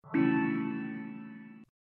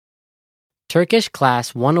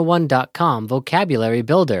TurkishClass101.com Vocabulary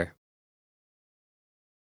Builder.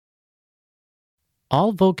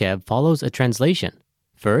 All vocab follows a translation.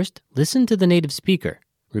 First, listen to the native speaker.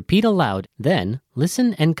 Repeat aloud, then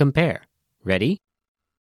listen and compare. Ready?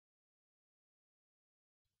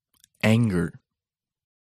 Anger,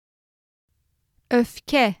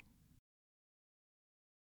 Öfke.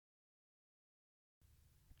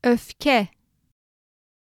 Öfke.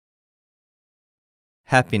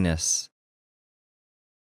 happiness,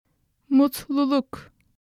 Mutluluk.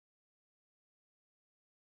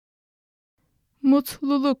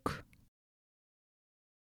 Mutluluk.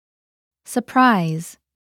 Surprise.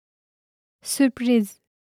 Sürpriz.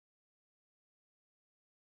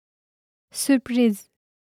 Sürpriz.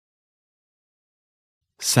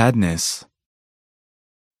 sadness,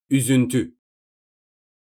 Üzüntü.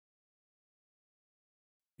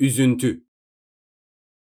 Üzüntü.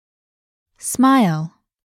 Smile.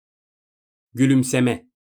 Gülümseme.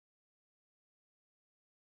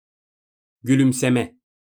 Gülümseme.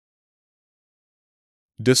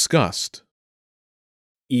 Disgust,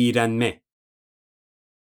 İğrenme.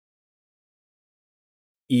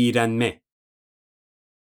 İğrenme.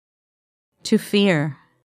 To fear.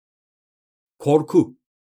 Korku.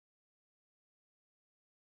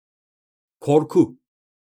 Korku.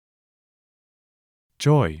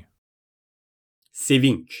 joy,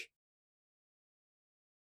 Sevinç.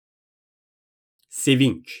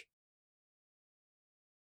 Sevinç.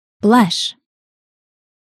 Blush.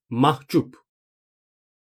 Mahcup.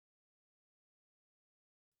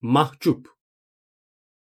 Mahcup.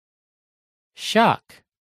 Shock.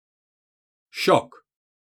 Şok.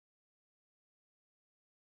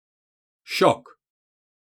 Şok.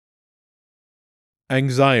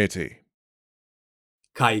 anxiety,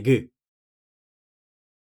 Kaygı.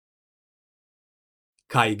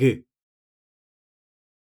 Kaygı.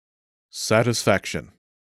 satisfaction,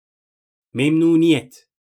 Memnuniyet.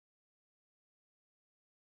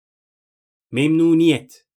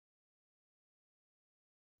 Memnuniyet.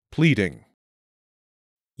 pleading,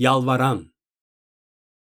 Yalvaran.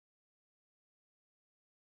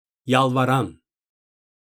 Yalvaran.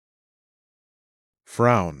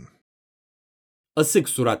 frown, Asık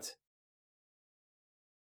surat.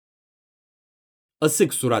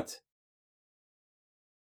 Asık surat.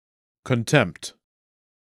 contempt,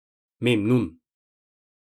 Memnun.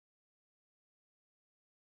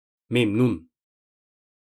 Memnun.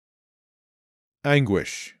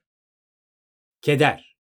 anguish,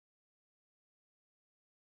 Keder.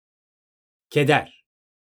 Keder.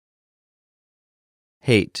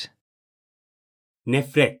 hate,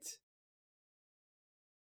 Nefret.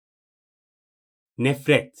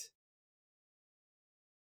 Nefret.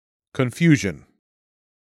 confusion,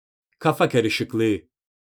 Kafa karışıklığı.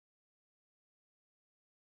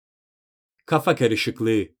 Kafa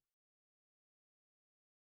karışıklığı.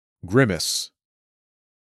 grimace,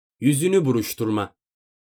 Yüzünü buruşturma.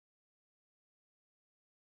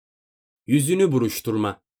 Yüzünü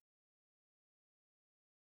buruşturma.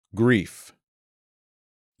 grief,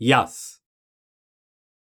 Yaz.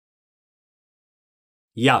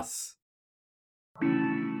 Yaz.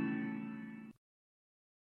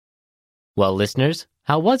 Well, listeners,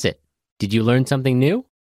 how was it? Did you learn something new?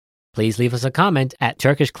 Please leave us a comment at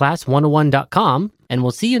TurkishClass101.com and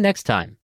we'll see you next time.